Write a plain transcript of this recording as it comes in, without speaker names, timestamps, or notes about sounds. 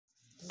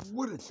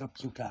What is up,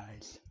 you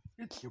guys?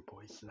 It's your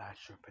boy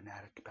Slasher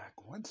Fanatic back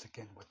once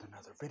again with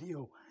another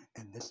video,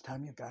 and this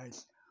time, you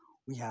guys,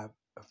 we have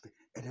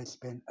it has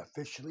been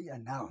officially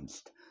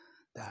announced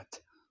that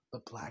the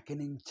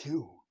Blackening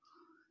 2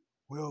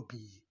 will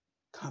be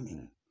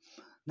coming.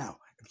 Now,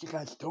 if you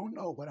guys don't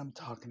know what I'm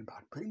talking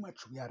about, pretty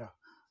much we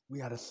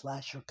had a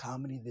slasher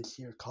comedy this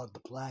year called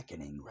The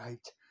Blackening,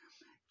 right?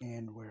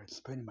 And where it's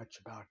pretty much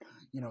about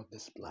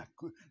this black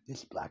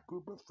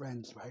group of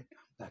friends, right,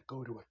 that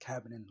go to a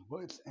cabin in the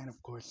woods, and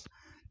of course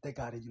they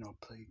gotta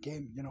play a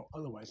game,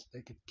 otherwise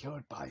they get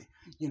killed by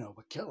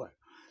a killer.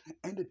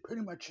 And it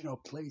pretty much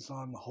plays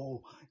on the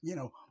whole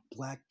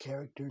black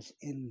characters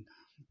you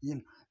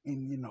know,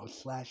 in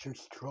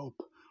slashers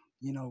trope,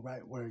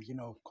 right, where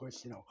of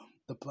course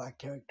the black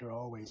character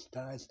always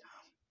dies.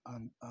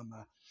 um um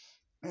uh,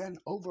 and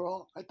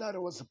overall I thought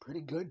it was a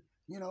pretty good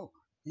you know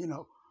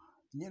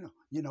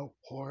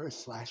horror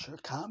slasher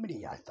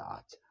comedy. I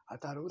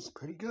thought it was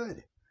pretty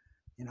good,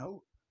 you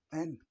know,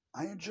 and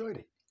I enjoyed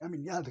it. I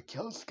mean, yeah, the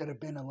kills could have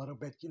been a little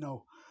bit,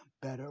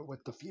 better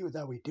with the few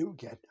that we do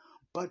get,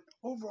 but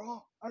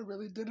overall, I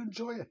really did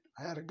enjoy it.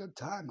 I had a good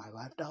time. I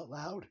laughed out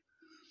loud,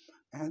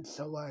 and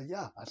so,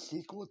 yeah, a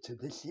sequel to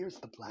this year's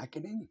The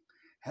Blackening.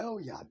 Hell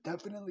yeah,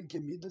 definitely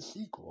give me the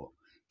sequel.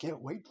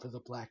 Can't wait for The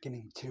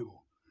Blackening 2.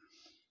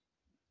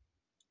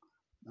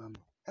 Um,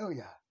 hell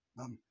yeah.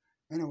 Um,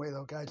 anyway,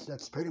 though, guys,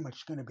 that's pretty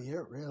much going to be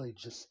it. Really,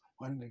 just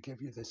wanted to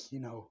give you this, you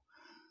know,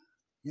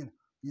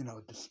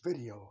 this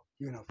video,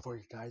 for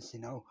you guys.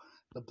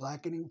 The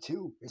Blackening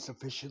 2 is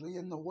officially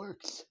in the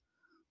works.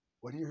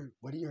 What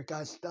are your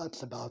guys'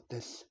 thoughts about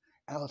this?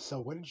 Also,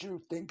 what did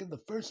you think of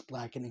the first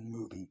Blackening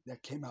movie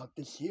that came out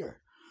this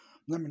year?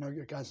 Let me know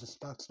your guys'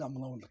 thoughts down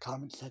below in the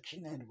comment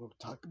section, and we'll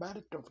talk about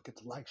it. Don't forget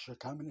to like, share,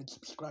 comment, and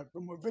subscribe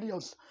for more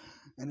videos.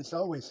 And as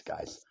always,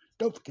 guys,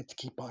 don't forget to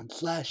keep on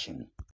slashing.